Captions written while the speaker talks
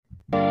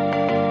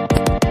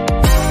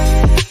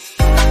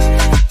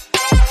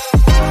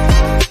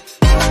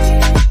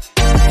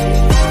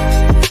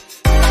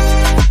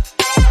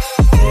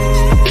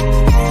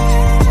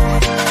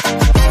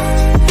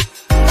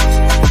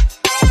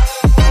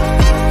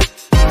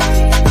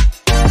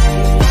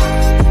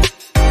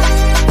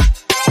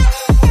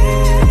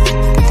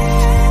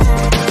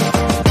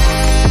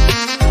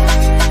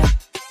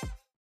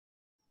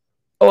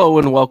Hello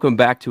and welcome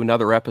back to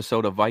another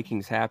episode of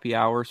Vikings Happy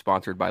Hour,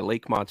 sponsored by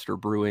Lake Monster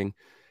Brewing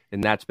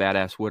and That's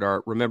Badass Wood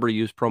Art. Remember to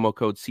use promo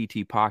code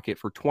CT Pocket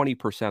for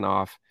 20%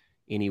 off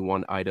any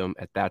one item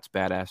at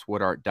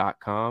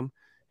that'sbadasswoodart.com.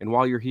 And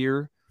while you're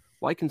here,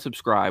 like and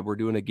subscribe. We're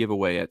doing a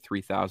giveaway at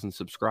 3,000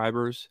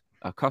 subscribers,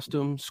 a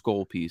custom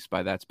skull piece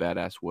by That's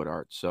Badass Wood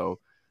Art. So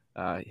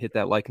hit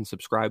that like and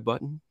subscribe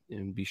button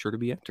and be sure to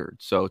be entered.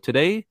 So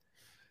today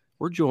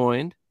we're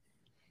joined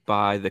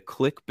by the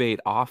clickbait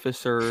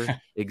officer,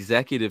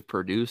 executive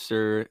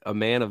producer, a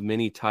man of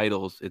many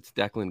titles. It's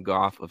Declan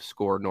Goff of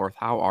Skor North.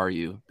 How are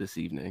you this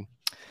evening?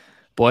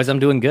 Boys, I'm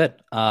doing good.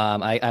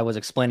 I was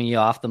explaining you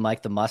off the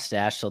mic, the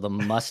mustache. So the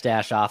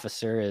mustache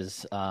officer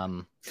is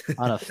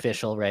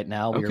unofficial right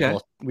now.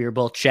 We were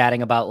both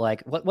chatting about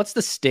like what's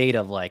the state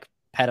of like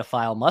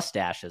pedophile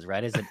mustaches,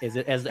 right? Is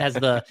it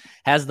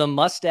has the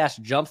mustache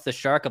jumped the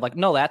shark of like,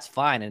 no, that's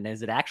fine, and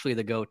is it actually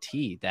the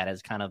goatee that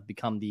has kind of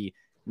become the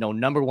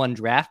number one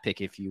draft pick,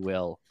 if you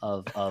will,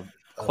 of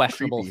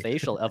questionable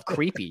facial, of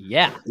creepy?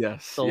 Yeah.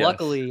 Yes. So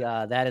luckily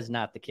that is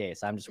not the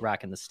case. I'm just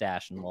rocking the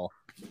stash, and we'll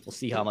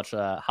see how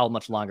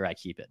much longer I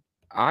keep it.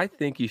 I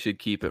think you should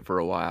keep it for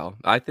a while.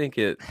 I think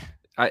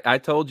I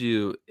told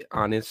you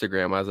on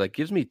Instagram, I was like,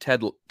 gives me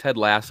Ted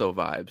Lasso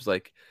vibes.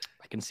 Like,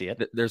 I can see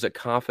it. There's a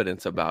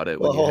confidence about it.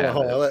 Well, hold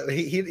on.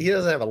 He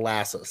doesn't have a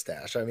lasso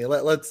stash. I mean,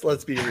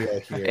 let's be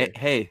real here.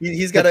 Hey,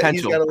 he's got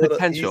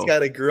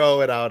to grow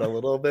it out a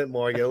little bit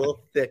more, get a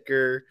little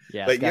thicker.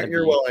 Yeah, but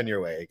you're well on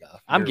your way,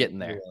 Goff. I'm getting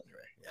there.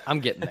 Yeah. I'm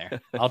getting there.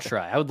 I'll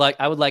try. I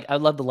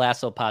love the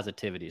lasso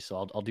positivity,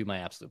 so I'll do my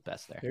absolute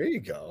best there. There you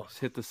go. Just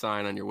hit the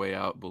sign on your way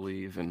out,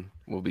 believe, and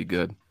we'll be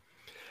good.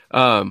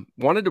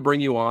 Wanted to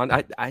bring you on.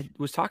 I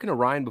was talking to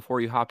Ryan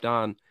before you hopped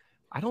on.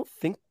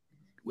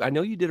 I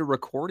know you did a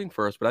recording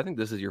for us, but I think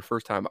this is your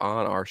first time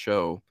on our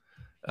show.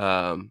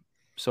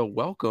 So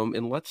welcome,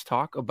 and let's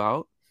talk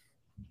about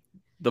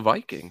the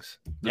Vikings.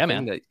 The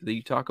thing that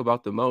you talk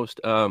about the most.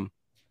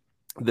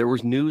 There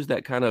was news that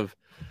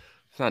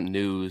it's not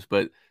news,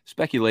 but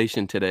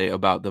speculation today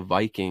about the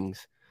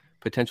Vikings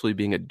potentially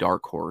being a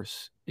dark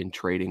horse in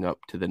trading up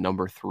to the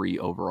number 3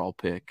 overall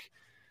pick.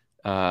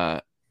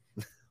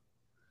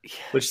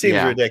 Which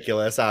seems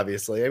ridiculous,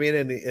 obviously. I mean,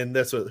 in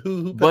this,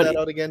 who put that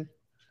out again?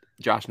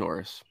 Josh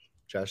Norris.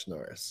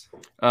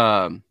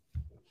 So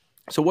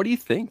what do you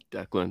think,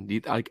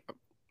 Declan?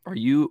 Are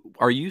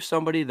you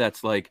somebody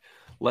that's like,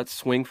 let's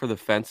swing for the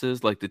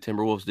fences like the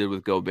Timberwolves did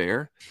with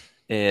Gobert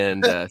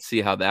and see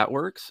how that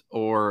works?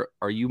 Or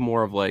are you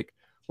more of like,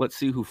 let's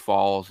see who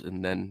falls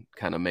and then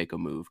kind of make a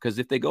move? Because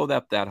if they go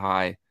that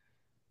high,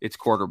 it's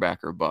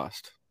quarterback or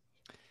bust.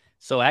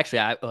 So actually,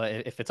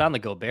 if it's on the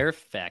Gobert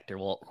factor,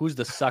 well, who's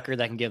the sucker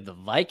that can give the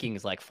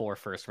Vikings like 4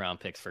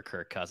 first-round picks for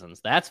Kirk Cousins?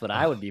 That's what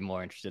I would be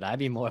more interested. I'd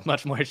be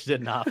much more interested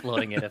in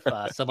offloading it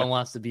if someone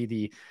wants to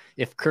be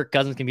if Kirk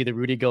Cousins can be the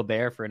Rudy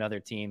Gobert for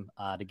another team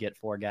to get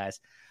 4 guys.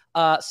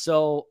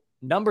 So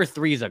number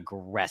 3 is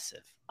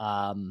aggressive.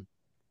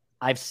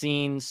 I've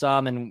seen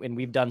some, and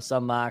we've done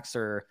some mocks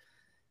or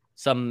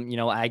some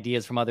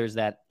ideas from others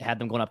that had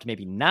them going up to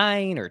maybe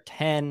 9 or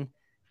 10.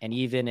 And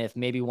even if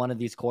maybe one of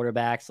these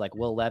quarterbacks like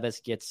Will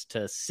Levis gets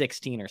to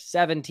 16 or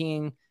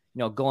 17,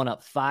 going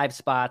up 5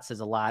 spots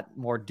is a lot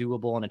more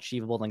doable and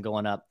achievable than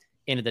going up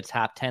into the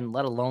top 10,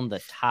 let alone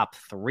the top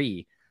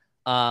 3.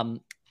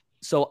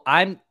 So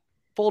I'm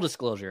full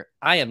disclosure.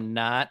 I am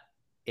not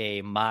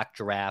a mock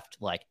draft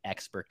like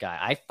expert guy.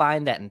 I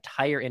find that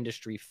entire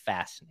industry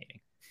fascinating,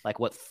 like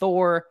what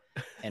Thor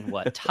and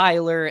what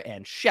Tyler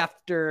and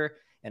Schefter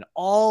and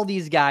all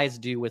these guys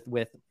do with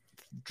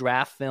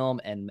draft film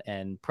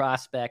and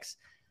prospects.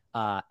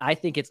 I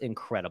think it's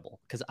incredible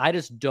because I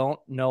just don't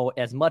know,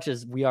 as much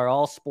as we are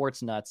all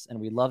sports nuts and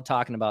we love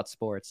talking about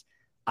sports,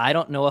 I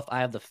don't know if I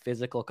have the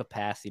physical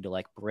capacity to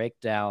like break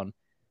down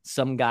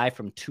some guy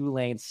from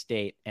Tulane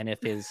State and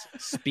if his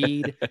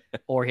speed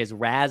or his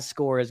RAS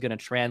score is going to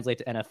translate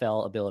to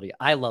NFL ability.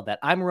 I love that.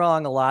 I'm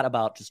wrong a lot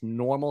about just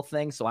normal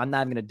things, so I'm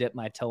not even going to dip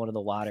my toe into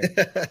the water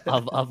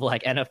of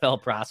like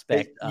NFL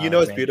prospect.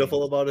 What's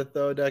beautiful about it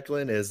though,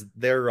 Declan, is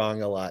they're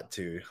wrong a lot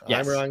too.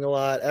 Yes. I'm wrong a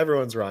lot.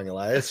 Everyone's wrong a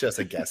lot. It's just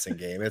a guessing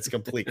game. It's a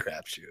complete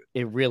crapshoot.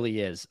 It really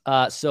is.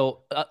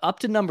 So up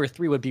to number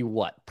 3 would be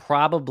what?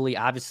 Probably,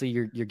 obviously,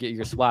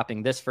 you're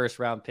swapping this first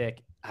round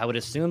pick. I would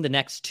assume the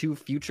next 2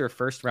 future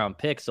first round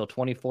picks, so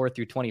 24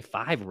 through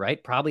 25,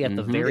 right? Probably at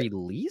the very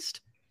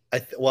least.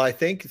 I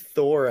think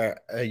Thor,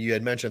 you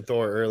had mentioned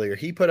Thor earlier.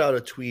 He put out a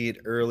tweet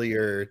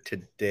earlier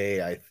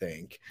today, I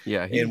think.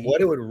 Yeah. And what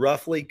it would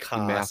roughly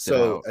cost.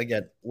 So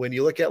again, when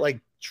you look at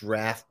like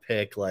draft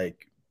pick,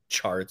 like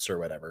charts or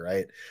whatever,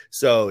 right?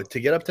 So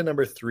to get up to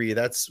number 3,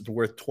 that's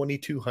worth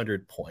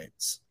 2,200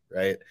 points,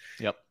 right?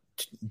 Yep.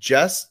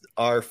 Just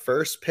our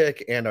first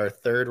pick and our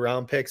 3rd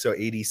round pick, so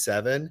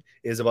 87,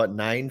 is about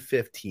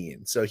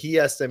 915. So he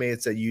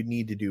estimates that you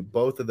need to do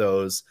both of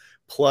those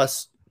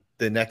plus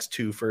the next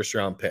 2 first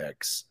round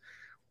picks,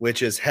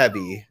 which is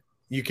heavy.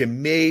 You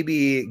can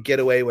maybe get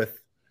away with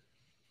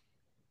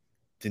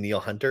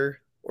Danielle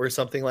Hunter or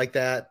something like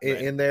that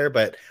in there,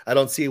 but I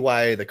don't see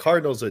why the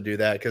Cardinals would do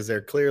that because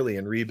they're clearly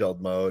in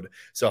rebuild mode.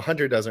 So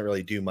Hunter doesn't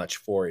really do much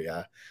for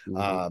you.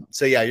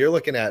 So yeah, you're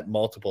looking at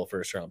multiple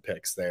first round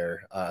picks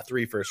there,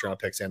 3 first round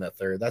picks and a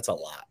third. That's a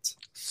lot.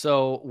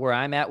 So where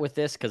I'm at with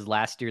this, because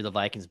last year the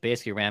Vikings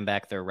basically ran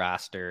back their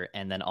roster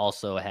and then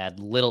also had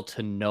little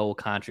to no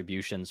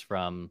contributions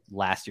from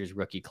last year's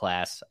rookie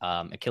class.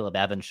 Caleb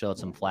Evans showed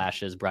some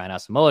flashes. Brian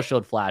Asamoah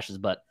showed flashes,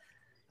 but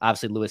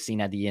obviously Lewis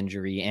Cine had the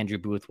injury. Andrew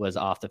Booth was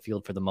off the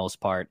field for the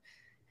most part.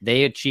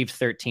 They achieved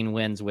 13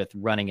 wins with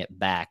running it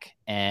back.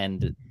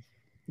 And,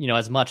 you know,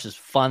 as much as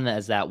fun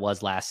as that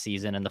was last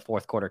season and the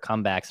fourth quarter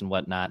comebacks and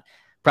whatnot,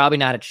 probably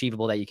not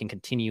achievable that you can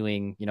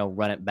continuing, you know,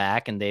 run it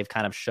back. And they've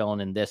kind of shown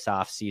in this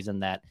offseason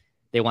that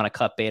they want to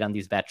cut bait on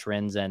these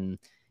veterans and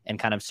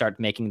kind of start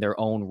making their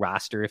own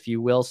roster, if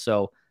you will.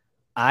 So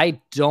I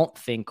don't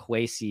think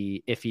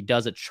Kwesi, if he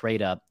does a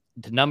trade up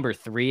to number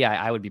 3,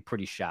 I would be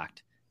pretty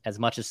shocked. As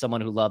much as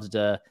someone who loves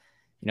to,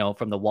 you know,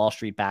 from the Wall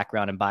Street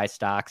background and buy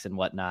stocks and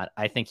whatnot,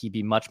 I think he'd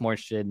be much more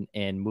interested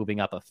in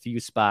moving up a few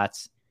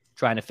spots,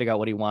 trying to figure out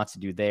what he wants to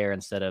do there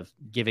instead of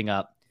giving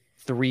up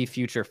 3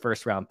 future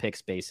first round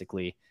picks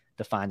basically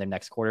to find their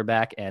next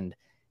quarterback. And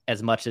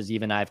as much as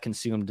even I've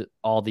consumed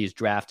all these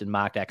draft and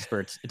mock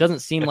experts, it doesn't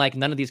seem like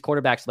none of these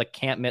quarterbacks like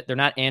they're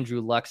not Andrew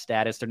Luck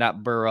status. They're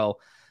not Burrow.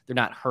 They're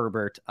not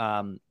Herbert.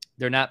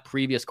 They're not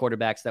previous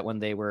quarterbacks that when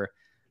they were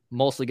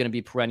mostly going to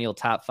be perennial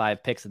top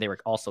 5 picks that they were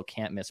also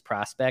can't miss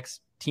prospects.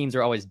 Teams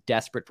are always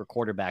desperate for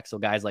quarterbacks. So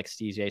guys like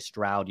CJ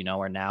Stroud, you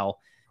know, are now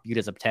viewed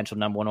as a potential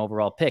number 1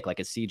 overall pick. Like,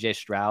 is CJ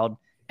Stroud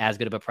as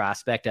good of a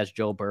prospect as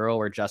Joe Burrow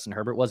or Justin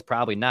Herbert was?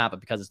 Probably not, but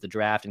because it's the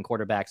draft and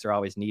quarterbacks are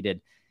always needed,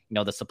 you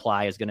know, the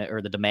supply is going to,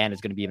 or the demand is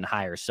going to be even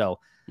higher. So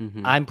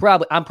I'm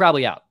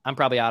probably out. I'm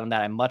probably out on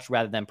that. I'd much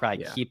rather than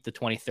probably keep the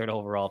 23rd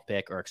overall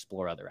pick or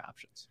explore other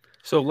options.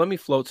 So let me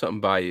float something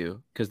by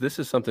you, because this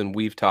is something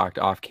we've talked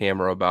off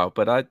camera about,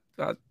 but I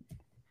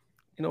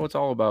you know, it's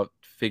all about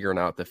figuring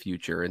out the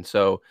future. And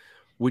so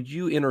would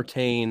you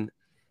entertain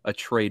a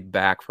trade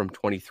back from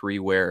 23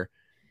 where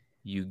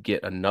you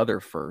get another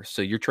first?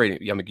 So you're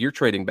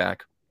trading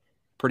back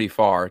pretty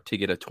far to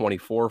get a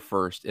 24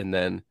 first, and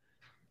then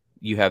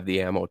you have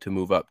the ammo to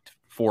move up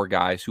 4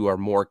 guys who are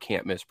more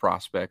can't miss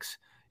prospects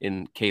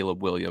in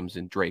Caleb Williams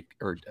and Drake,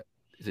 or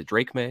is it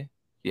Drake May?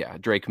 Yeah,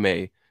 Drake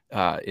May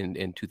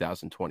in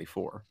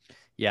 2024.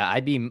 Yeah,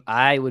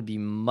 I would be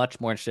much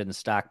more interested in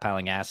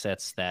stockpiling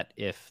assets that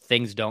if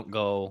things don't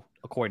go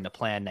according to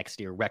plan next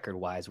year, record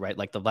wise, right?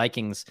 Like the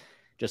Vikings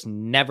just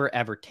never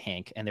ever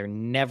tank, and they're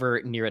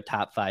never near a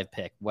top 5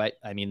 pick. What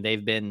I mean,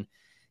 they've been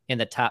in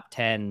the top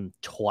 10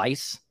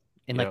 twice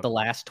in like the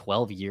last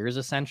 12 years,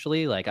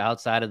 essentially. Like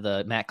outside of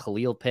the Matt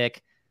Khalil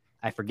pick,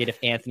 I forget if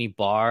Anthony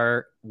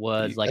Barr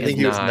was like, I think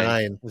he was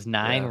 9. Was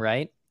 9,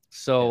 right?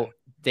 So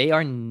they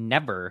are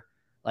never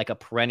like a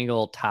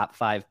perennial top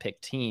 5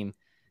 pick team.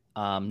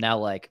 Now,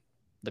 like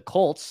the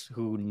Colts,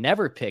 who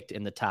never picked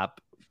in the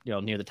top, you know,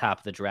 near the top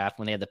of the draft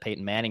when they had the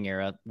Peyton Manning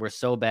era, were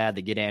so bad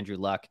they get Andrew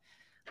Luck.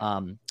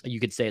 You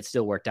could say it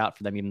still worked out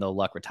for them, even though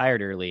Luck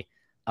retired early.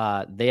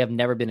 They have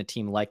never been a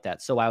team like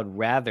that. So I would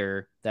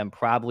rather them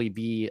probably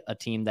be a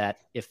team that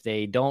if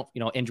they don't, you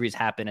know, injuries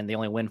happen and they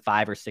only win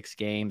 5 or 6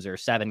 games or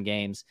 7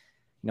 games,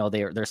 you know,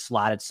 they're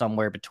slotted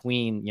somewhere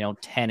between, you know,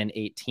 10 and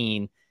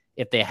 18.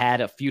 If they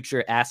had a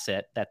future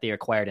asset that they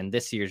acquired in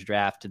this year's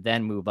draft to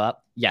then move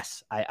up,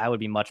 yes, I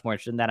would be much more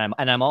interested in that.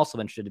 I'm also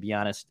interested, to be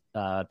honest,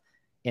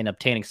 in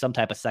obtaining some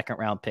type of second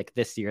round pick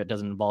this year. It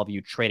doesn't involve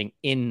you trading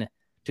in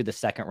to the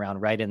second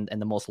round, right? And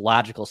the most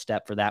logical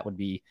step for that would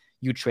be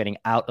you trading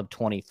out of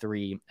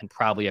 23 and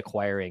probably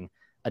acquiring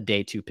a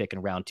day 2 pick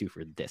in round 2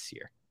 for this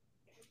year.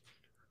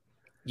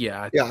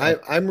 Yeah.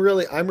 I'm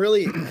really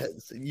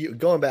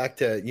going back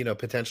to, you know,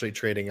 potentially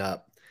trading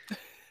up.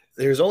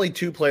 There's only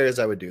 2 players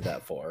I would do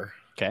that for.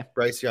 Okay.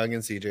 Bryce Young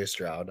and CJ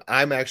Stroud.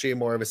 I'm actually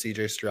more of a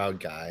CJ Stroud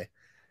guy.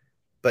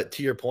 But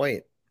to your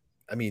point,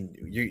 I mean,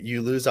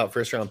 you lose out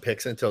first round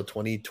picks until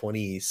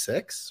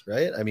 2026,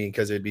 right? I mean,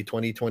 because it'd be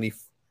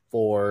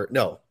 2024.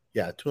 No,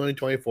 yeah,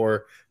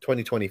 2024,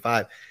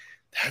 2025.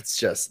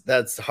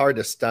 That's hard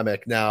to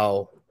stomach.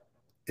 Now,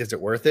 is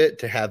it worth it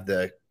to have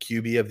the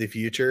QB of the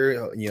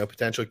future, you know,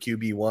 potential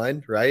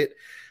QB1, right?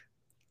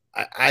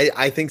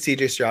 I think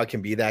CJ Stroud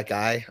can be that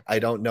guy. I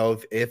don't know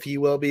if he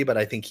will be, but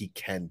I think he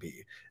can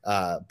be.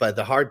 But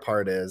the hard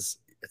part is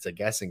it's a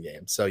guessing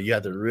game. So you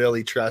have to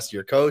really trust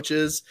your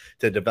coaches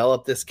to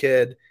develop this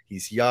kid.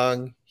 He's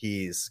young.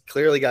 He's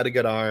clearly got a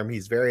good arm.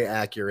 He's very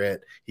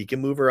accurate. He can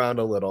move around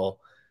a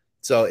little.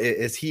 So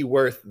is he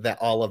worth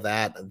all of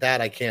that? That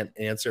I can't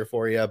answer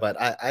for you,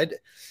 but I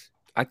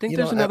think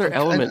there's another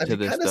element to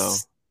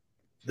this,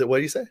 though. What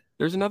do you say?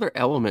 There's another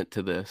element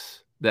to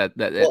this. That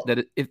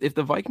if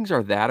the Vikings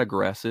are that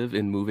aggressive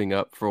in moving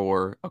up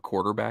for a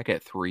quarterback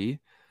at 3,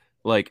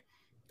 like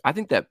I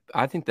think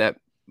that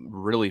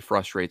really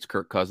frustrates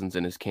Kirk Cousins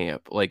in his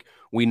camp. Like,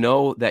 we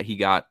know that he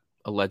got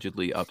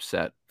allegedly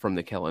upset from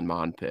the Kellen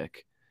Mond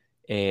pick,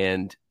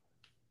 and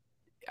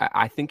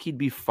I think he'd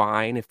be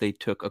fine if they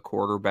took a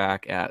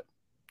quarterback at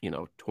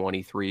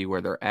 23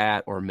 where they're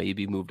at, or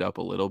maybe moved up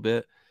a little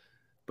bit.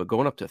 But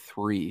going up to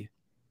 3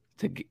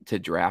 to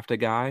draft a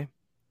guy,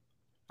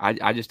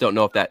 I just don't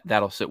know if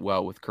that'll sit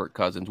well with Kirk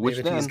Cousins. Which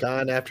Even if he's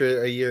gone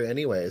after a year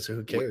anyway, so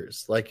who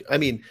cares? Like, I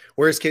mean,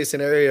 worst case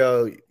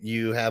scenario,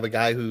 you have a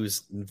guy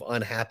who's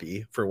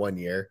unhappy for 1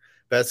 year.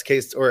 Best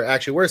case, or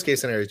actually worst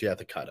case scenario is you have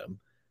to cut him.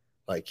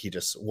 Like, he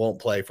just won't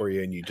play for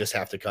you and you just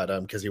have to cut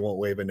him because he won't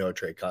waive a no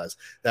trade clause.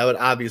 That would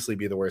obviously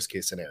be the worst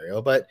case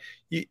scenario. But,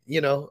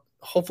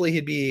 hopefully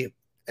he'd be,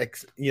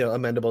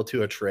 amendable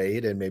to a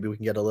trade and maybe we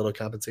can get a little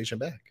compensation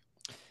back.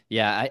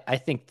 Yeah, I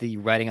think the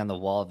writing on the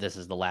wall of this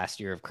is the last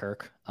year of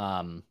Kirk.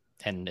 And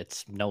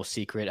it's no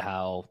secret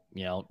how,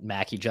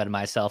 Mackie, Judd, and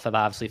myself have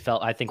obviously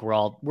felt. I think we're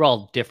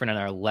all different in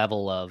our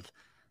level of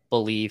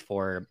belief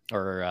or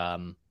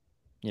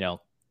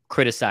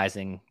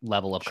criticizing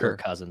level of Sure.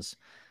 Kirk Cousins.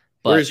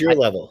 But where's your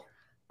level?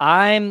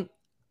 I'm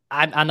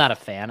not a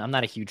fan. I'm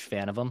not a huge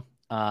fan of him.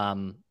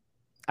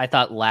 I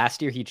thought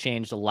last year he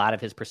changed a lot of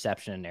his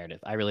perception and narrative.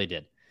 I really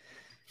did.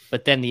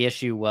 But then the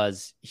issue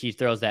was he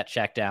throws that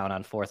check down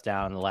on 4th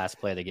down in the last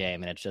play of the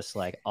game. And it's just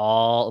like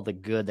all the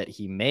good that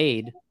he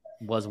made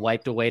was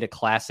wiped away to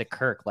classic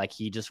Kirk. Like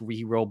he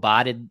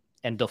roboted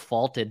and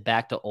defaulted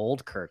back to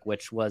old Kirk,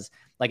 which was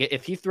like,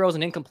 if he throws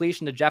an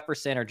incompletion to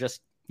Jefferson or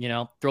just,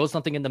 throws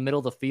something in the middle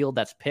of the field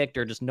that's picked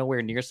or just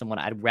nowhere near someone,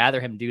 I'd rather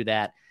him do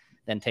that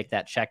than take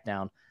that check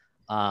down.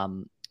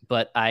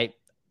 But I'm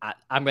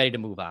ready to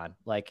move on.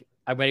 Like,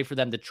 I'm ready for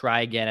them to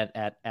try again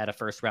at a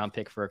 1st round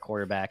pick for a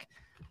quarterback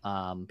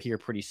here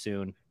pretty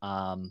soon.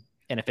 And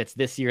if it's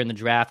this year in the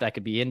draft, I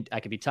could be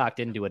talked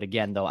into it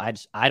again, though.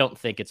 I don't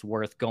think it's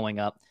worth going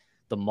up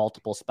the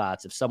multiple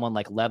spots. If someone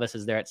like Levis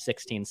is there at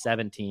 16,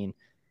 17,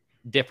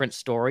 different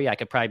story. I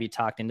could probably be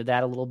talked into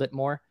that a little bit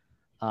more.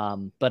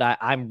 But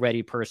I'm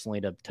ready personally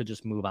to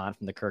just move on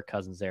from the Kirk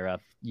Cousins era.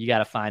 You got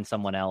to find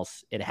someone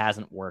else. It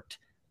hasn't worked.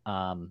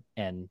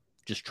 And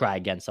just try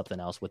again something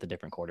else with a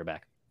different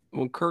quarterback.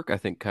 Well, Kirk, I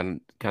think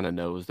kind of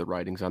knows the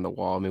writings on the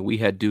wall. I mean, we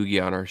had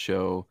Doogie on our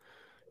show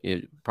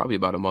probably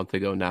about a month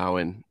ago now,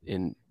 and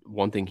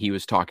one thing he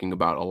was talking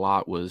about a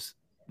lot was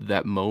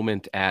that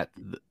moment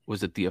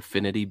was it the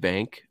Affinity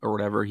Bank or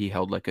whatever? He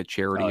held like a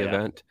charity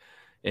event,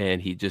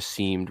 and he just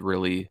seemed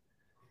really,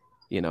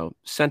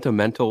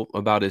 sentimental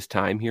about his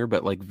time here,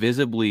 but like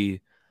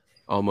visibly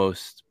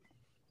almost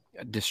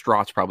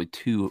distraught's probably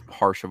too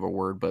harsh of a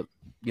word, but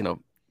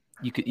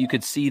you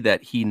could see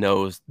that he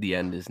knows the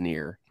end is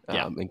near.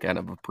 And kind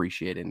of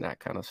appreciating that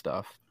kind of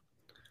stuff.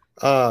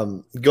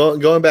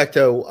 Going back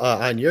to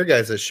on your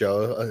guys'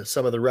 show,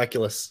 some of the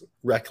reckless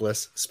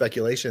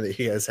speculation that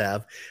you guys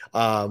have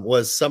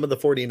was some of the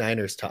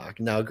 49ers talk.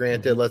 Now,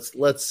 granted,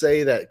 let's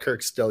say that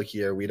Kirk's still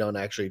here. We don't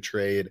actually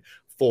trade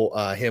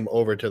him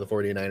over to the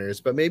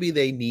 49ers, but maybe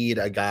they need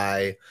a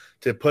guy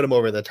to put him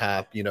over the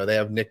top. They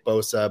have Nick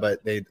Bosa,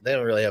 but they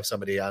don't really have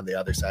somebody on the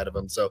other side of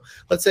him. So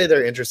let's say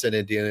they're interested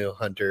in Daniel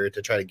Hunter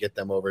to try to get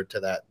them over to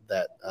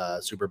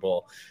that Super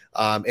Bowl.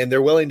 And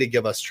they're willing to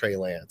give us Trey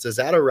Lance. Is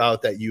that a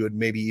route that you would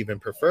maybe even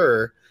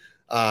prefer,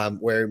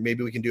 where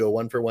maybe we can do a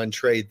 1-for-1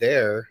 trade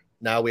there?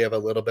 Now we have a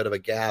little bit of a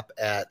gap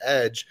at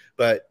edge,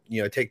 but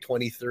take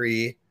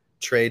 23,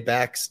 trade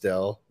back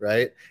still,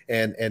 right?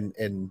 And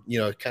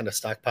kind of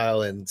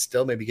stockpile and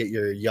still maybe get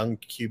your young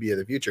QB of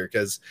the future,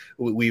 because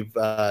we've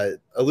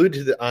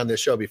alluded to on this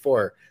show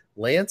before.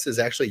 Lance is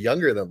actually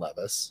younger than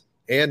Levis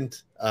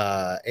and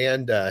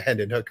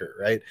Hendon Hooker,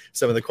 right?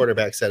 Some of the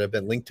quarterbacks that have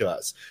been linked to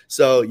us.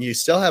 So you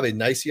still have a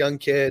nice young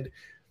kid,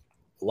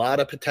 a lot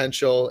of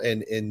potential,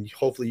 and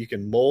hopefully you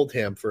can mold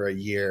him for a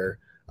year.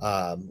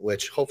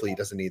 Which hopefully he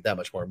doesn't need that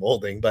much more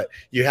molding, but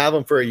you have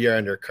him for a year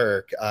under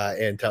Kirk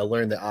and to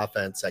learn the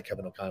offense that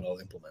Kevin O'Connell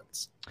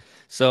implements.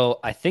 So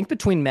I think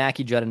between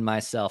Mackie, Judd, and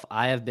myself,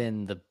 I have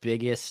been the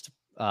biggest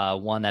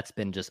one that's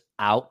been just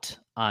out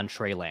on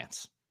Trey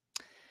Lance.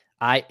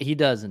 He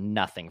does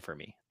nothing for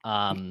me.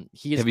 Have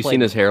you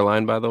seen his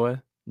hairline, by the way?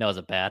 No, is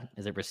it bad?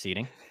 Is it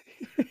receding?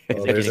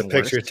 Well, there's a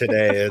picture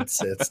today.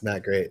 It's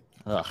not great.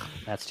 Ugh,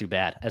 that's too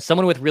bad. As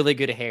someone with really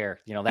good hair,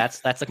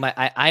 that's like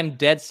I'm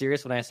dead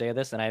serious when I say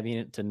this, and I mean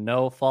it to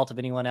no fault of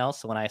anyone else.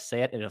 So when I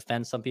say it, it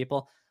offends some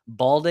people.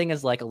 Balding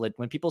is like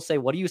when people say,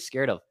 "What are you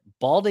scared of?"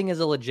 Balding is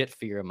a legit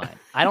fear of mine.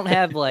 I don't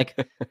have like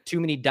too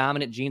many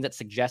dominant genes that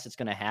suggest it's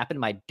going to happen.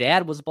 My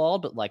dad was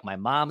bald, but like my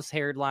mom's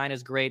hairline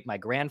is great. My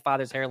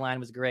grandfather's hairline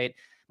was great.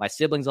 My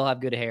siblings all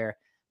have good hair.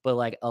 But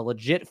like a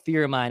legit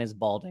fear of mine is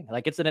balding.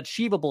 Like it's an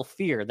achievable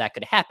fear that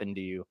could happen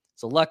to you.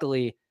 So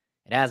luckily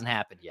it hasn't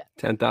happened yet.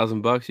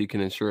 $10,000, you can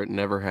ensure it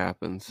never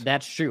happens.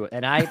 That's true.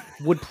 And I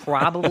would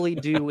probably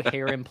do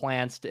hair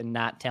implants and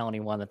not tell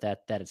anyone that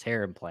it's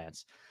hair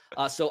implants.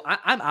 So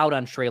I'm out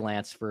on Trey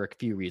Lance for a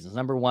few reasons.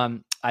 Number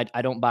one,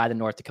 I don't buy the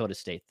North Dakota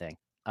State thing.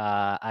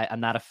 I'm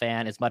not a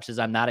fan, as much as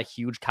I'm not a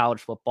huge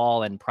college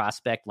football and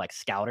prospect like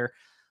scouter.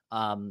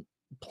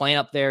 Playing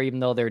up there, even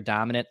though they're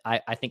dominant,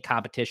 I think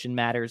competition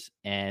matters.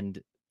 And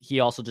he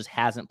also just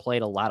hasn't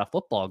played a lot of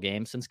football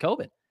games since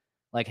COVID.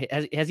 Like,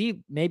 has he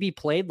maybe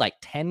played like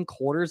 10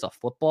 quarters of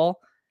football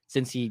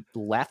since he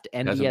left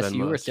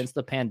NDSU or since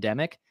the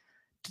pandemic?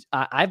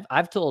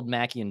 I've told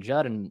Mackie and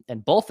Judd,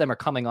 and both of them are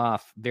coming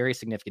off very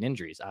significant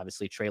injuries.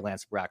 Obviously, Trey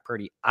Lance, Brock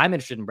Purdy. I'm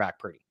interested in Brock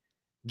Purdy.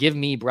 Give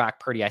me Brock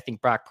Purdy. I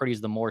think Brock Purdy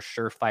is the more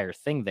surefire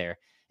thing there.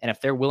 And if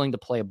they're willing to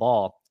play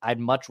ball, I'd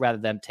much rather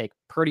them take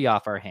Purdy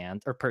off our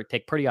hands, or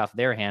take Purdy off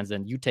their hands,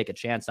 than you take a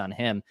chance on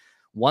him.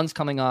 One's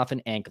coming off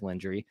an ankle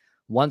injury.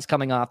 One's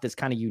coming off this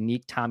kind of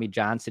unique Tommy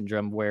John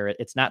syndrome where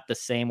it's not the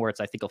same, where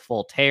it's, I think, a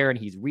full tear and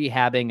he's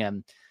rehabbing,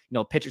 and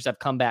pitchers have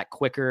come back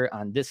quicker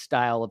on this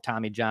style of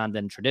Tommy John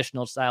than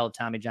traditional style of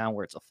Tommy John,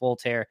 where it's a full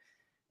tear.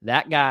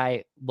 That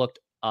guy looked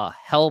a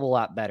hell of a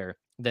lot better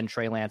than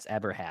Trey Lance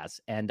ever has.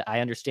 And I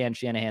understand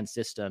Shanahan's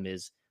system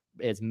is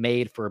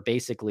made for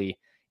basically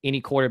any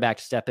quarterback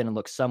to step in and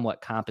look somewhat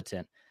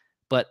competent.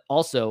 But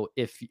also,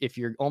 if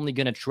you're only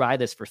going to try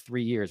this for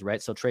 3 years,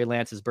 right? So Trey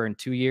Lance has burned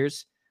 2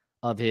 years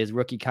of his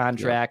rookie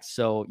contract. Yeah.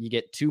 So you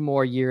get 2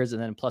 more years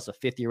and then plus a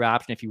 5th-year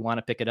option if you want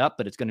to pick it up,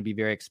 but it's going to be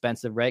very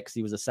expensive, right? Because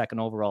he was a 2nd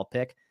overall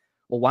pick.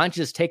 Well, why don't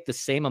you just take the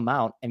same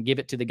amount and give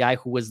it to the guy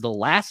who was the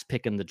last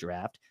pick in the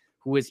draft,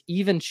 who is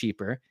even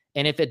cheaper?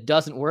 And if it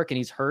doesn't work and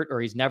he's hurt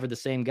or he's never the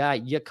same guy,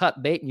 you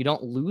cut bait and you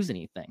don't lose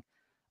anything.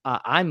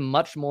 I'm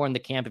much more in the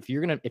camp. If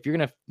you're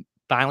gonna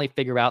finally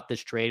figure out this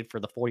trade for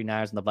the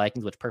 49ers and the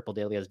Vikings, which Purple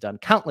Daily has done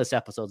countless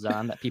episodes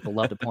on that people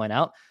love to point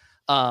out,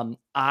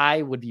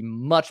 I would be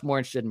much more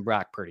interested in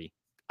Brock Purdy.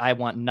 I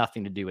want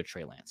nothing to do with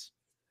Trey Lance.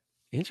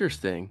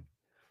 Interesting.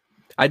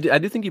 I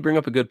do think you bring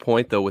up a good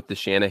point, though, with the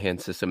Shanahan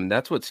system. And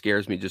that's what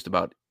scares me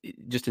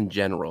just in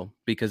general,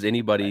 because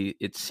anybody, right,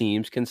 it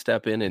seems, can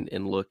step in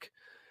and look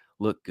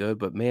good.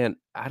 But, man,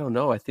 I don't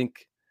know. I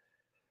think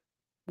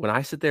when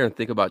I sit there and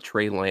think about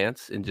Trey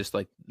Lance and just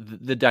like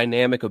the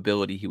dynamic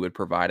ability he would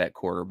provide at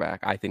quarterback,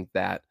 I think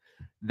that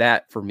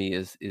for me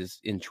is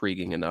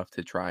intriguing enough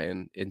to try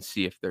and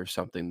see if there's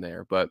something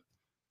there. But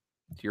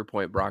to your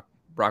point,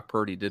 Brock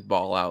Purdy did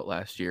ball out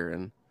last year,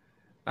 and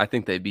I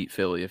think they beat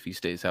Philly if he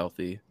stays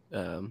healthy.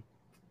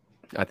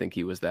 I think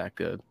he was that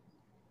good.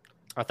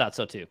 I thought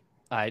so too.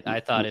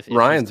 I thought if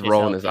Ryan's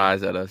rolling his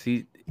eyes at us,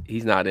 he's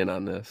not in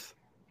on this.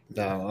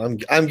 No,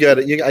 I'm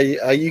good.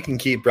 You can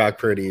keep Brock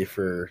Purdy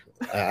for.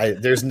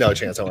 There's no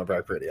chance I want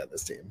Brock Purdy on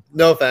this team.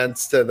 No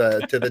offense to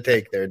the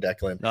take there,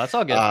 Declan. No, that's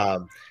all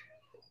good.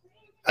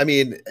 I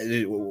mean,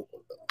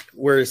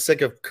 we're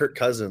sick of Kirk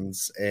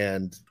Cousins,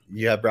 and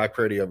you have Brock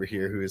Purdy over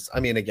here, who's. I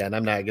mean, again,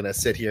 I'm not gonna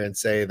sit here and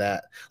say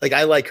that. Like,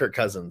 I like Kirk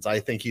Cousins. I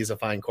think he's a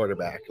fine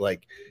quarterback.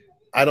 Like,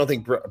 I don't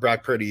think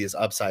Brock Purdy's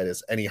upside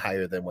is any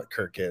higher than what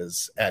Kirk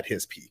is at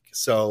his peak.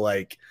 So,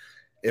 like,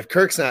 if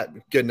Kirk's not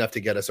good enough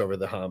to get us over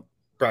the hump,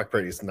 Brock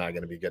Purdy's not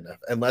going to be good enough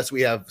unless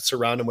we have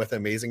surround him with an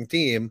amazing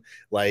team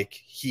like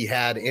he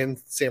had in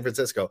San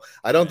Francisco.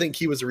 I don't think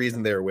he was the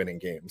reason they were winning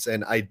games,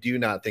 and I do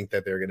not think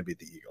that they're going to beat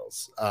the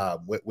Eagles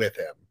with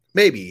him.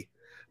 Maybe,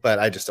 but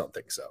I just don't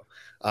think so.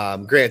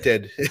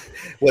 Granted,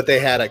 what they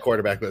had at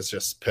quarterback was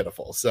just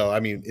pitiful. So, I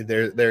mean,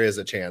 there is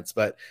a chance,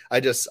 but I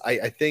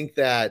think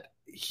that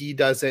he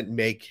doesn't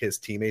make his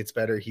teammates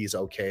better. He's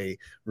okay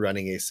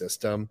running a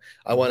system.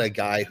 I want a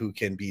guy who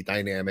can be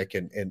dynamic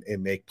and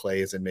make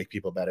plays and make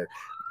people better.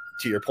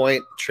 To your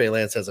point, Trey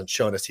Lance hasn't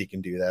shown us he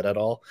can do that at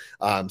all.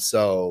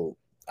 So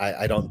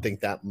I don't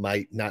think that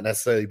might not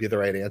necessarily be the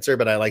right answer,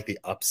 but I like the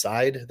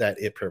upside that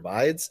it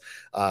provides.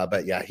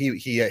 But yeah,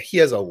 he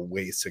has a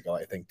ways to go,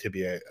 I think, to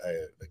be a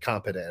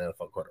competent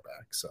NFL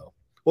quarterback. So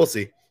we'll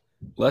see.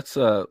 Let's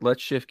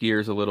shift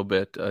gears a little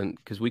bit,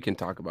 because we can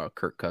talk about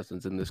Kirk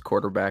Cousins and this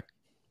quarterback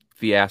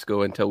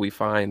fiasco until we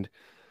find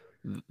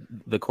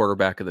the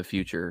quarterback of the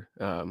future.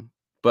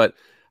 But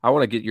I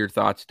want to get your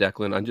thoughts,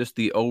 Declan, on just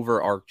the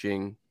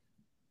overarching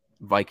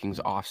Vikings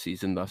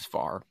offseason thus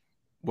far.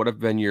 What have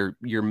been your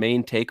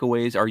main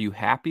takeaways? Are you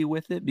happy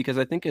with it? Because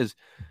I think as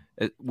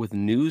with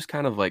news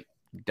kind of like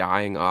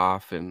dying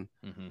off and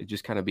it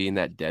just kind of being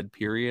that dead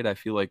period, I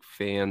feel like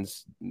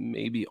fans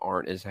maybe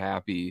aren't as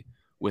happy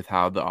with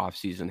how the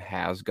offseason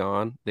has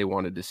gone. They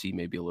wanted to see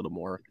maybe a little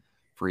more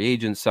free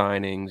agent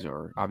signings,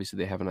 or obviously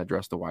they haven't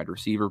addressed the wide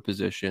receiver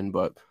position.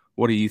 But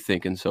what are you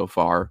thinking so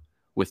far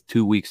with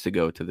 2 weeks to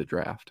go to the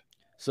draft?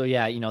 So,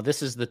 yeah,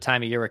 this is the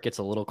time of year where it gets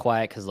a little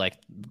quiet because, like,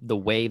 the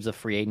waves of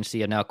free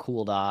agency have now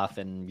cooled off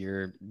and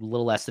you're a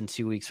little less than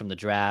 2 weeks from the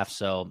draft.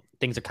 So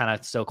things are kind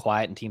of so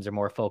quiet and teams are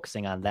more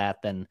focusing on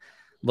that than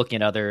looking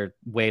at other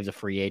waves of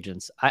free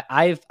agents.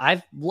 I've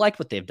liked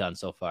what they've done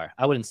so far.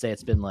 I wouldn't say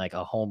it's been like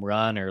a home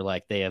run or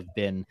like they have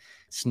been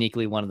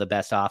sneakily one of the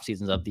best off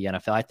seasons of the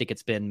NFL. I think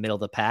it's been middle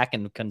of the pack,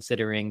 and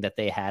considering that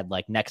they had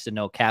like next to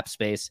no cap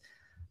space,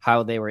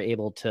 how they were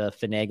able to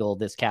finagle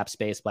this cap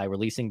space by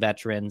releasing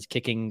veterans,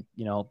 kicking,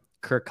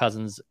 Kirk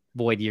Cousins'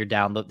 void year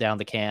down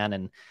the can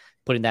and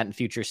putting that in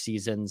future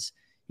seasons.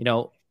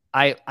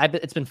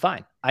 It's been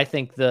fine. I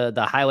think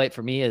the highlight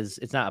for me is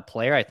it's not a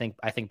player. I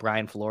think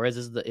Brian Flores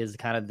is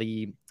kind of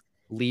the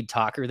lead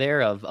talker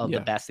there of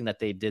the best thing that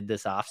they did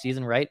this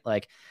offseason, right?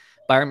 Like,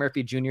 Byron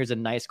Murphy Jr. is a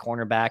nice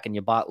cornerback, and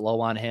you bought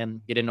low on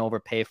him. You didn't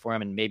overpay for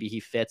him, and maybe he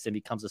fits and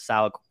becomes a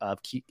solid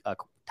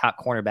top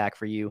cornerback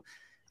for you.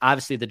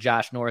 Obviously, the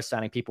Josh Norris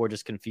signing, people were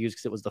just confused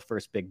because it was the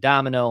first big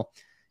domino.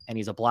 and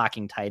he's a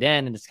blocking tight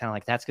end. And it's kind of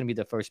like, that's going to be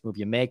the first move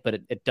you make, but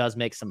it does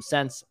make some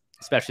sense,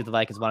 especially if the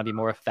Vikings want to be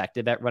more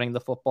effective at running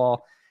the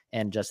football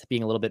and just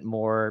being a little bit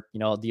more,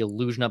 the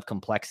illusion of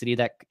complexity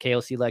that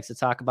KOC likes to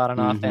talk about on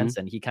offense.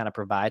 And he kind of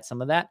provides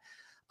some of that.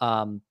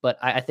 But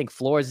I think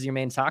Flores is your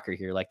main talker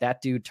here. Like,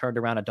 that dude turned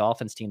around a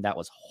Dolphins team that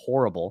was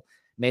horrible,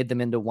 made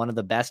them into one of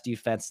the best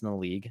defense in the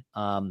league.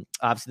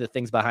 Obviously, the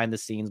things behind the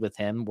scenes with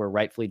him were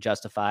rightfully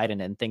justified,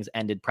 and things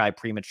ended probably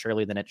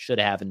prematurely than it should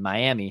have in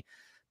Miami.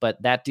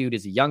 But that dude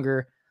is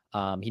younger.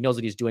 He knows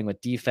what he's doing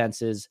with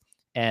defenses.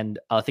 And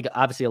I think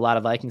obviously a lot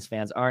of Vikings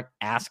fans aren't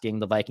asking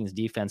the Vikings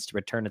defense to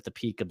return at the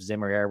peak of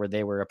Zimmer era, where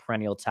they were a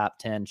perennial top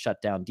 10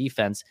 shutdown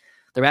defense.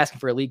 They're asking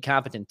for a league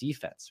competent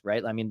defense,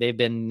 right? I mean, they've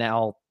been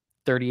now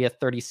 30th,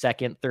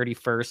 32nd,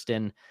 31st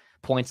in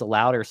points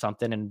allowed or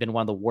something, and been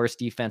one of the worst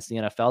defense in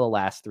the NFL the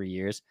last 3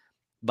 years.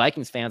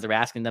 Vikings fans are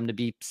asking them to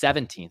be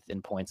 17th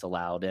in points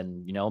allowed,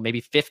 and,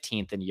 maybe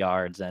 15th in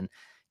yards, and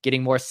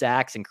getting more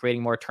sacks and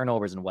creating more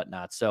turnovers and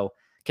whatnot. So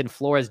can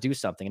Flores do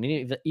something?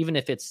 And even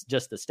if it's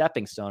just the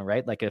stepping stone,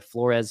 right? Like, if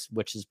Flores,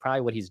 which is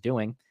probably what he's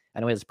doing, I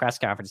know his press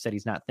conference said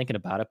he's not thinking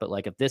about it, but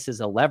like, if this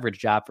is a leverage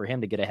job for him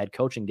to get a head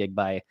coaching gig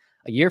by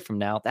a year from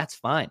now, that's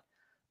fine.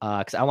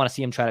 Because I want to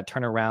see him try to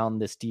turn around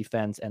this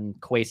defense, and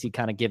Kwesi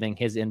kind of giving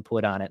his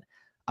input on it.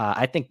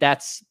 I think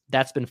that's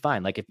been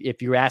fine. Like,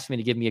 if you're asking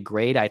me to give me a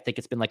grade, I think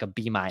it's been like a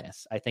B-.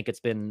 I think it's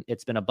been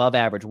above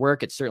average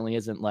work. It certainly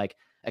isn't like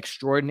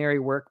extraordinary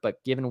work,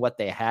 but given what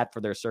they had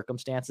for their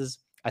circumstances,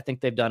 I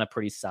think they've done a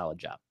pretty solid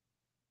job.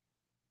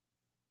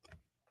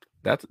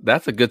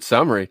 That's a good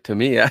summary to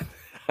me.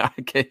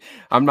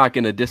 I'm not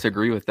going to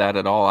disagree with that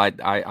at all.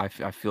 I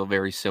feel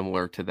very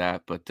similar to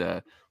that,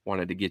 but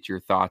wanted to get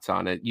your thoughts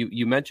on it.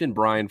 You mentioned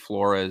Brian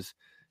Flores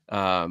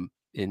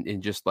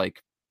in just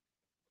like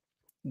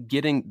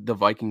getting the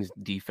Vikings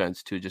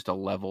defense to just a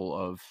level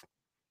of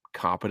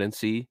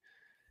competency.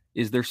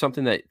 Is there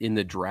something that in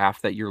the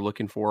draft that you're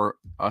looking for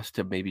us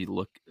to maybe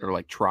look or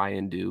like try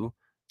and do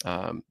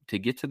to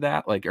get to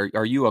that? Like,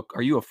 are you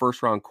a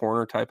first round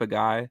corner type of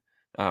guy?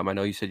 I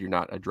know you said you're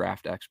not a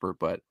draft expert,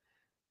 but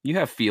you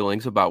have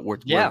feelings about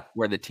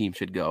where the team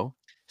should go.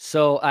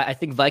 So I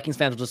think Vikings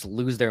fans will just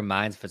lose their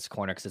minds if it's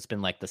corner, because it's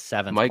been like the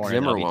seventh Mike corner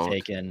Zimmer that'll be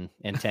taken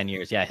in 10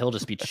 years. Yeah, he'll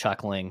just be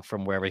chuckling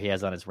from wherever he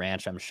has on his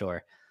ranch, I'm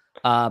sure.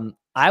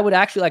 I would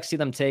actually like to see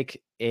them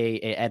take a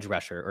edge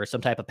rusher or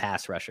some type of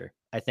pass rusher.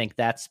 I think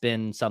that's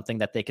been something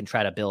that they can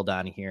try to build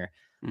on here.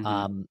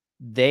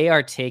 They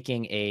are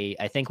taking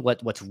I think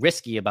what's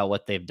risky about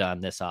what they've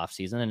done this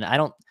offseason, and I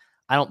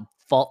don't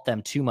fault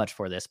them too much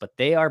for this, but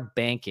they are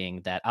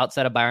banking that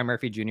outside of Byron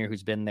Murphy Jr.,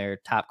 who's been their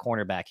top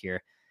cornerback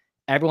here,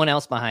 everyone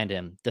else behind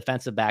him,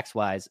 defensive backs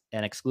wise,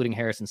 and excluding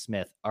Harrison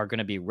Smith, are going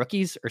to be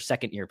rookies or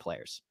second-year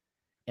players.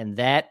 And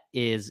that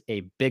is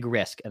a big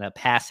risk in a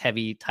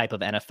pass-heavy type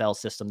of NFL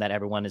system that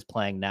everyone is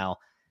playing now,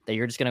 that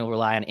you're just going to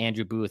rely on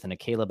Andrew Booth and a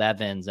Caleb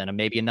Evans and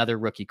maybe another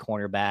rookie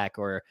cornerback,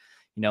 or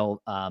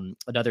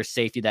another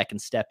safety that can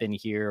step in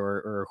here,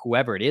 or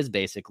whoever it is,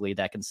 basically,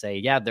 that can say,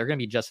 yeah, they're going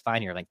to be just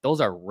fine here. Like,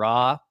 those are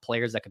raw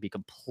players that could be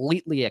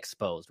completely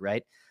exposed,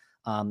 right?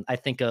 I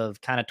think of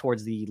kind of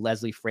towards the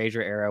Leslie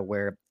Frazier era,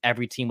 where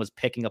every team was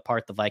picking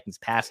apart the Vikings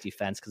pass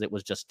defense because it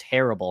was just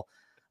terrible.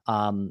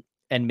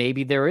 And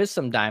maybe there is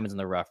some diamonds in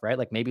the rough, right?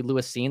 Like, maybe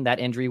Lewis Cine, that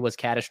injury was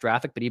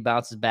catastrophic, but he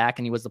bounces back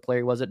and he was the player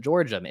he was at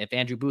Georgia. If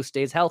Andrew Booth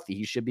stays healthy,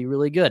 he should be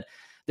really good.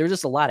 There's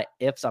just a lot of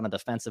ifs on the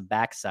defensive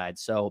backside.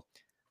 So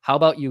how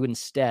about you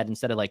instead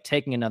of like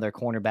taking another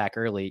cornerback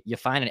early, you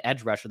find an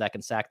edge rusher that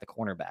can sack the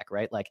cornerback,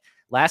 right? Like,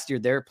 last year,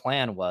 their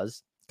plan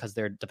was, because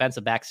their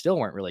defensive backs still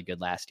weren't really good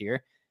last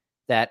year,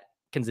 that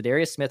can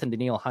Zadarius Smith and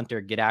Danielle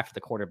Hunter get after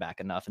the quarterback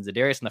enough? And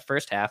Zadarius in the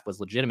first half was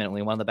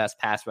legitimately one of the best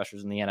pass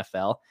rushers in the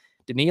NFL.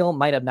 Danielle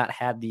might have not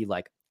had the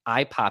like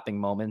eye-popping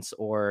moments,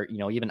 or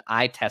even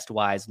eye test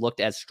wise looked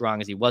as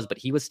strong as he was, but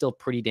he was still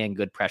pretty dang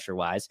good pressure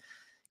wise.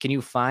 Can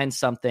you find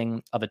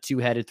something of a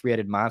two-headed,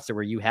 three-headed monster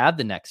where you have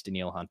the next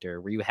Danielle Hunter,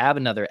 where you have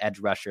another edge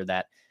rusher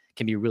that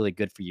can be really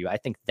good for you? I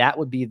think that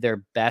would be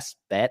their best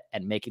bet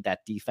at making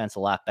that defense a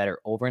lot better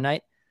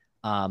overnight.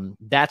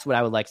 That's what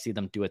I would like to see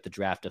them do at the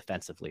draft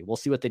defensively. We'll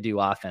see what they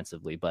do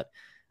offensively, but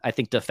I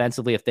think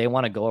defensively, if they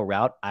want to go a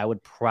route, I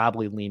would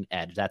probably lean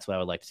edge. That's what I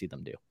would like to see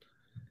them do.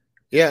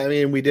 Yeah, I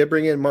mean, we did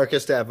bring in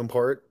Marcus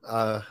Davenport,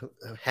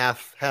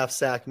 half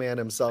sack man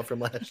himself from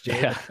last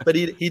year, but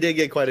he did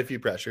get quite a few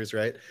pressures,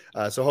 right?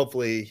 So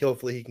hopefully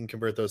he can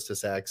convert those to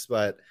sacks.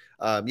 But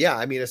yeah,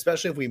 I mean,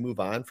 especially if we move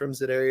on from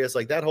Zadarius,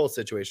 like, that whole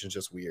situation is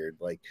just weird.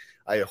 Like,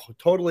 I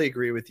totally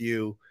agree with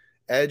you.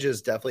 Edge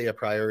is definitely a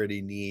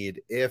priority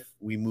need if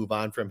we move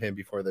on from him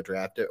before the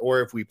draft,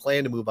 or if we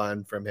plan to move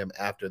on from him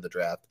after the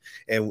draft,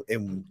 and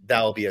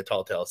that'll be a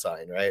telltale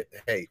sign, right?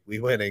 Hey, we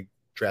went and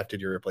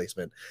drafted your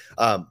replacement.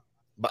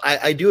 But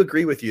I do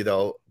agree with you,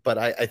 though. But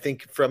I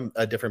think from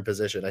a different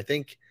position. I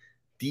think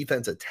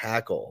defensive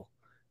tackle,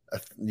 a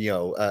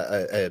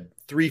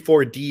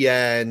 3-4 D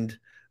end,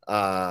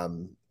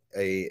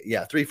 a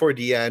 3-4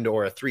 D end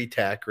or a 3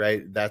 tech,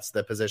 right? That's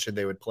the position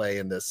they would play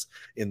in this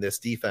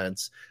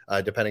defense,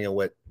 depending on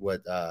what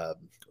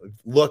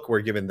look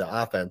we're giving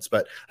the offense.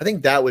 But I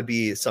think that would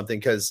be something,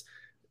 because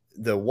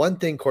the one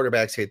thing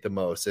quarterbacks hate the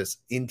most is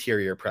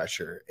interior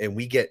pressure, and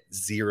we get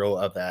zero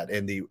of that.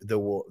 And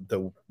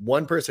the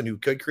one person who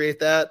could create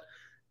that,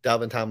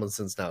 Dalvin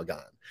Tomlinson's now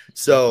gone.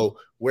 So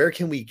where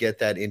can we get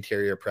that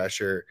interior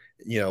pressure?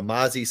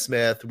 Mozzie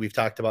Smith, we've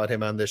talked about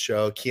him on this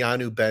show,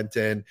 Keanu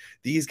Benton,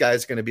 these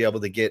guys are going to be able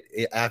to get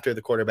after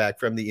the quarterback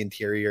from the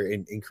interior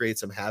and create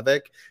some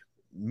havoc,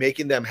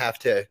 making them have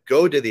to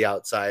go to the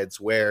outsides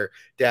where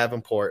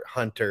Davenport,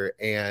 Hunter,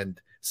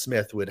 and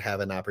Smith would have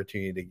an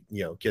opportunity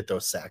to, get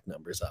those sack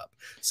numbers up.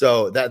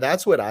 So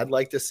that's what I'd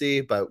like to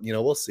see, but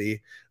we'll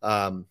see.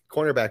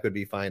 Cornerback would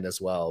be fine as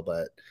well,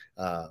 but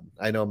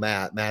I know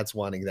Matt's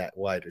wanting that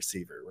wide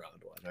receiver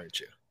round one, aren't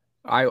you?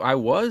 I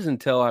was,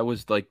 until I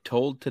was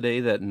told today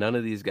that none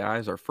of these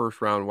guys are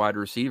first round wide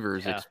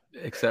receivers,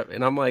 except,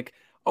 and I'm like,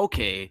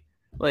 okay,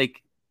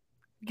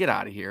 get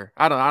out of here.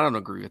 I don't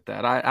agree with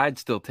that. I'd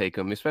still take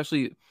them,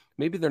 especially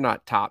maybe they're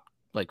not top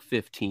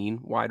 15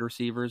 wide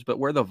receivers, but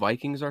where the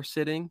Vikings are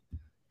sitting,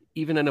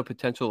 even in a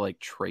potential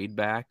trade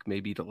back,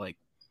 maybe to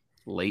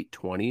late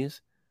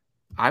 20s,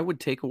 I would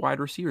take a wide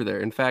receiver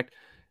there. In fact,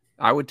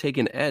 I would take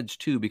an edge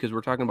too, because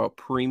we're talking about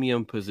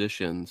premium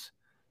positions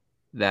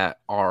that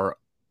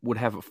would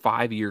have a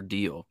 5-year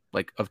deal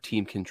of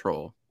team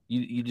control.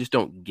 You just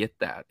don't get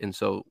that. And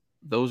so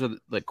those are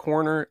the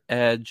corner,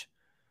 edge,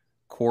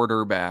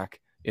 quarterback,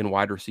 and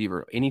wide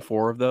receiver. Any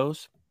 4 of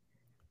those,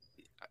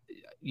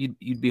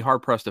 you'd be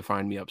hard pressed to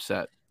find me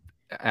upset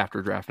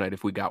after draft night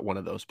if we got one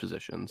of those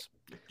positions.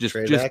 Just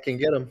back and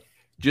get them.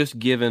 Just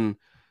given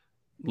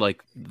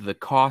the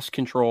cost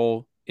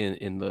control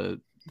in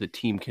the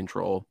team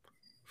control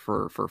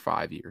for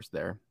 5 years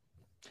there.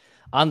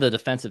 On the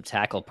defensive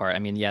tackle part, I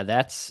mean,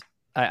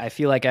 I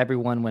feel like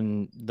everyone,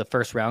 when the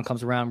first round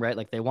comes around, right,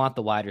 they want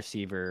the wide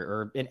receiver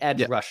or an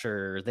edge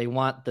rusher. They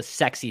want the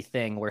sexy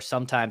thing, where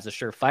sometimes the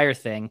surefire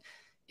thing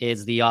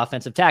is the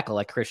offensive tackle,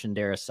 like Christian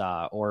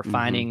Darrisaw, or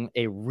finding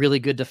a really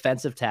good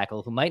defensive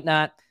tackle who might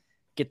not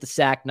get the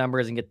sack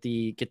numbers and get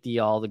the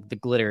all the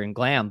glitter and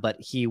glam, but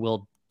he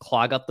will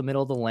clog up the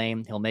middle of the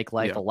lane. He'll make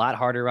life a lot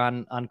harder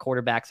on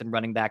quarterbacks and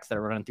running backs that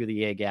are running through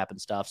the A gap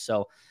and stuff.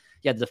 So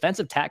the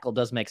defensive tackle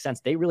does make sense.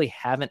 They really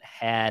haven't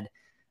had,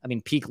 I mean,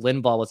 Peak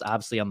Linval was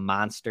obviously a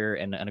monster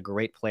and a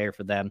great player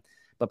for them.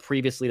 But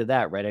previously to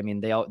that, right, I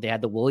mean, they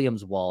had the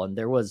Williams wall, and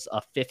there was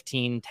a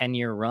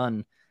 10-year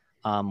run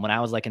when I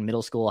was in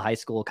middle school, high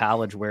school,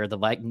 college, where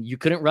you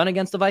couldn't run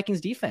against the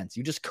Vikings defense.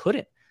 You just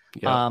couldn't.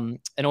 Yeah.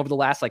 And over the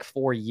last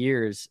 4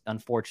 years,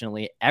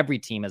 unfortunately, every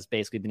team has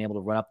basically been able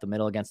to run up the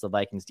middle against the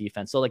Vikings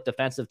defense. So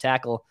defensive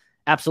tackle,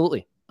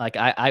 absolutely.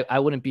 I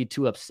wouldn't be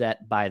too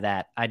upset by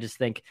that. I just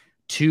think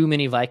too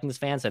many Vikings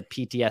fans have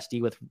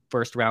PTSD with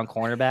first round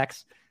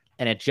cornerbacks,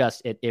 and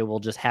it will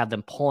just have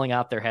them pulling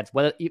out their heads.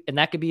 And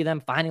that could be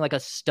them finding a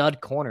stud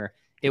corner.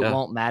 It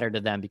won't matter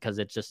to them, because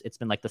it's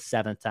been the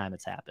 7th time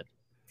it's happened.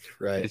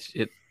 Right.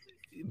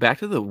 Back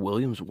to the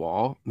Williams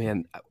wall,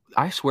 man.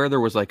 I swear there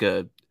was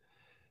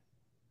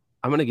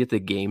I'm going to get the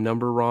game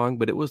number wrong,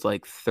 but it was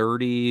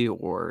 30,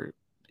 or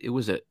it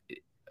was a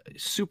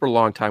super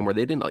long time where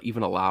they didn't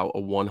even allow a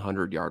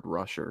 100-yard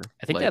rusher.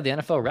 I think they had the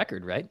NFL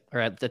record, right? Or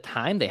at the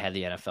time they had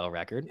the NFL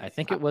record. I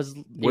think it was.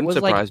 Wouldn't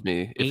surprise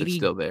me if it's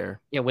still there.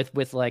 Yeah, with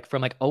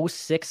from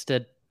 06 to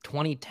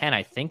 2010,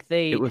 I think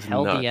they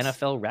held the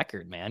NFL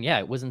record. Man, yeah,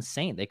 it was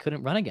insane. They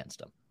couldn't run against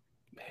them.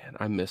 Man,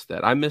 I missed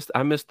that. I missed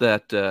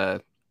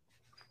that.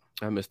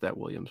 I missed that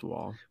Williams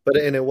wall.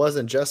 And it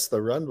wasn't just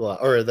the run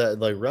block or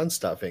the run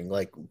stuffing.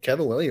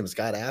 Kevin Williams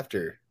got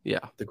after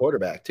the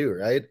quarterback too,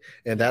 right?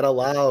 And that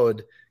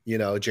allowed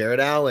Jared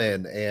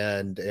Allen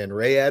and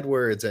Ray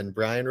Edwards and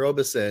Brian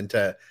Robeson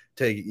to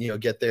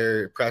get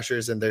their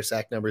pressures and their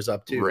sack numbers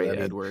up too.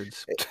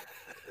 Edwards.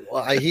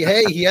 Well, he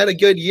had a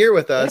good year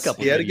with us.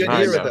 He had a good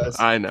year with us.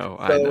 I know.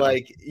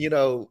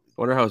 So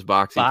wonder how his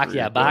boxing.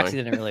 Boxing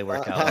didn't really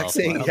work out.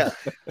 Boxing,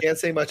 can't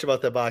say much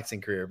about the boxing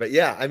career, but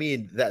I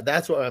mean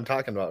that's what I'm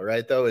talking about,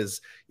 right? Though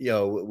is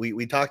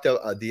we talked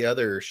about the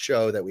other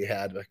show that we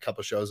had a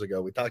couple shows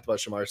ago. We talked about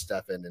Shamar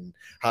Stephen and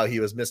how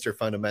he was Mr.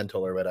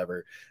 Fundamental or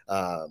whatever.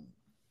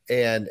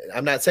 And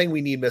I'm not saying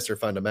we need Mr.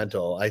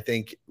 Fundamental. I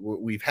think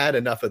we've had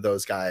enough of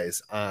those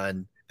guys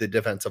on the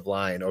defensive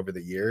line over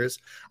the years.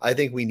 I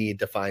think we need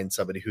to find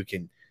somebody who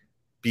can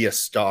be a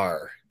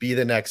star, be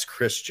the next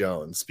Chris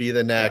Jones, be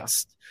the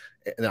next.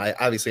 And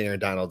obviously Aaron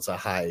Donald's a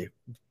high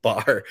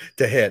bar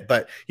to hit,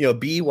 but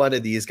be one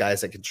of these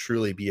guys that can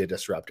truly be a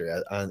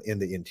disruptor in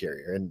the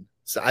interior. And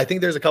so I think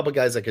there's a couple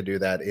guys that could do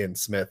that in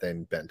Smith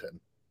and Benton.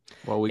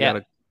 Well, we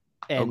gotta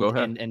go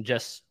ahead. And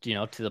just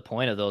to the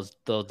point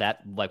of that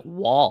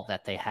wall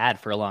that they had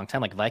for a long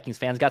time, Vikings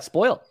fans got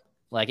spoiled.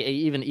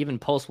 Even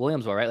post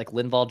Williams, right?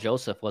 Linval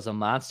Joseph was a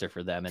monster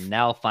for them, and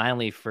now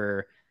finally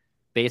for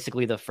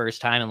basically the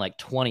first time in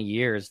 20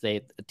 years,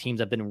 the teams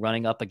have been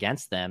running up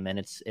against them, and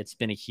it's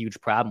been a huge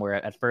problem. Where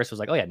at first it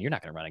was oh yeah, you're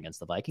not going to run against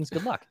the Vikings.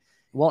 Good luck.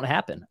 won't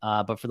happen.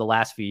 But for the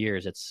last few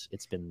years, it's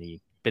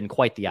been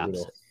quite the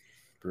opposite.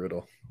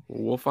 Brutal.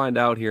 We'll find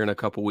out here in a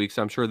couple weeks.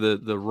 I'm sure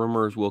the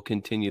rumors will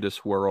continue to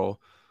swirl.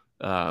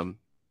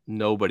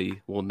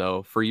 Nobody will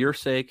know. For your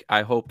sake,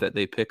 I hope that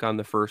they pick on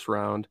the first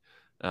round,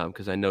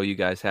 because I know you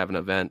guys have an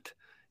event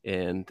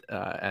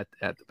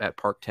at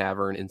Park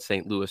Tavern in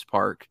St. Louis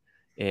Park,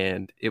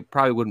 and it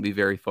probably wouldn't be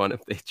very fun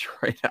if they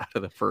trade out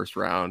of the first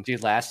round.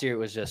 Dude, last year it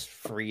was just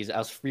freeze.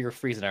 We were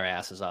freezing our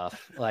asses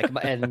off. Like,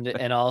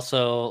 and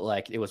also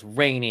like it was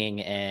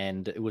raining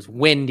and it was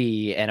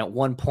windy. And at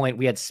one point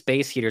we had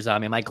space heaters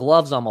on me. My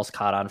gloves almost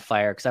caught on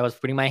fire because I was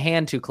putting my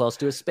hand too close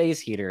to a space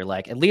heater.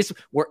 Like, at least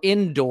we're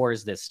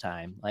indoors this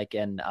time. Like,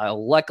 and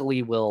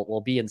luckily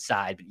we'll be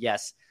inside. But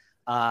yes,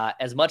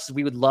 as much as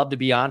we would love to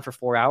be on for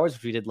 4 hours,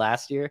 which we did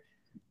last year,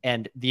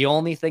 and the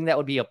only thing that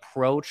would be a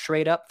pro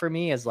trade up for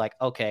me is like,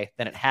 okay,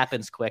 then it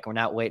happens quick. We're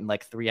not waiting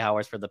like 3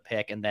 hours for the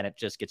pick, and then it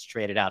just gets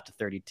traded out to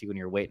 32 and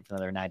you're waiting for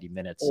another 90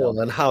 minutes. So,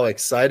 and how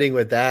exciting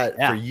would that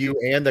for you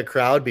and the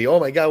crowd be? Oh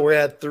my God, we're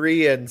at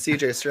 3 and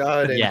CJ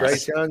Stroud and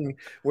Bryce Young.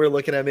 We're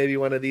looking at maybe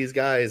one of these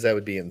guys. That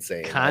would be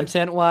insane.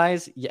 Content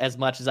wise, as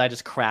much as I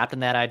just crapped in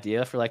that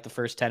idea for like the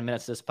first 10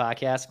 minutes of this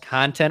podcast,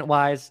 content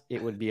wise,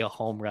 it would be a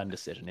home run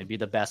decision. It'd be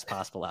the best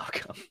possible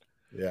outcome.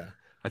 Yeah.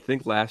 I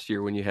think last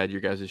year when you had your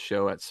guys'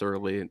 show at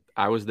Surly,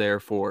 I was there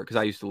because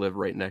I used to live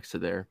right next to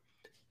there,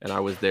 and I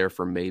was there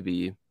for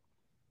maybe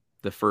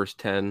the first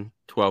 10,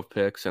 12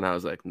 picks, and I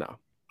was like, no,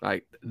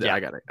 I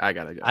gotta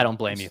go. I don't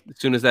blame you. As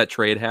soon as that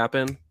trade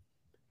happened,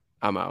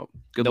 I'm out.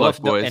 Good luck,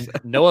 boys.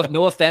 No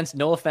offense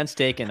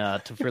taken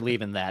for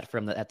leaving that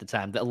at the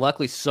time.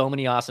 Luckily, so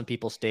many awesome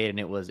people stayed, and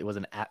it was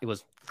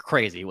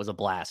crazy. It was a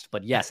blast.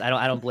 But yes,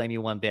 I don't blame you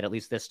one bit. At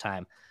least this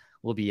time,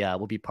 we'll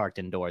be parked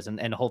indoors,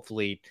 and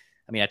hopefully.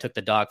 I mean, I took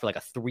the dog for like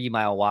a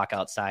 3-mile walk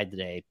outside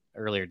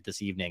earlier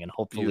this evening, and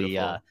hopefully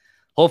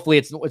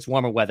it's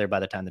warmer weather by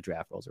the time the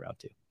draft rolls around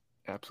too.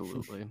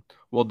 Absolutely.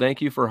 Well,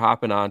 thank you for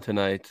hopping on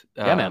tonight.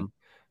 Yeah, man.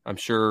 I'm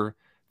sure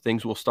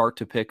things will start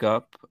to pick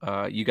up.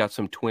 You got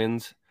some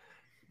Twins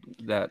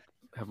that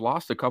have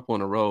lost a couple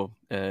in a row,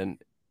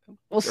 and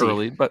we'll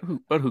see. But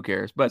who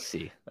cares? But we'll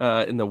see.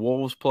 In the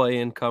Wolves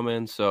play-in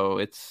coming, so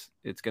it's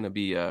going to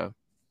be a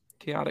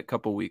chaotic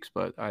couple weeks.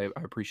 But I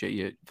appreciate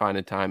you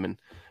finding time and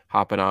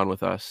hopping on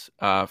with us.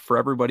 For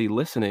everybody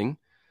listening,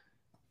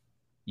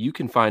 you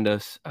can find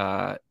us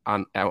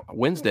on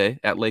Wednesday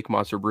at Lake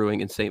Monster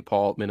Brewing in St.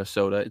 Paul,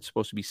 Minnesota. It's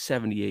supposed to be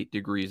 78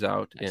 degrees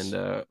out, nice.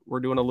 And we're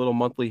doing a little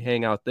monthly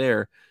hangout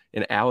there.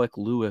 And Alec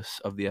Lewis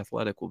of The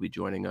Athletic will be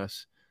joining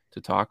us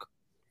to talk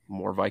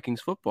more Vikings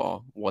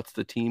football. What's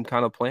the team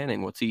kind of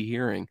planning? What's he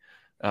hearing?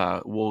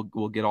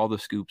 We'll get all the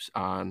scoops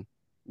on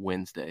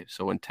Wednesday.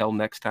 So until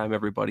next time,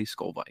 everybody,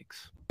 Skol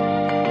Vikes.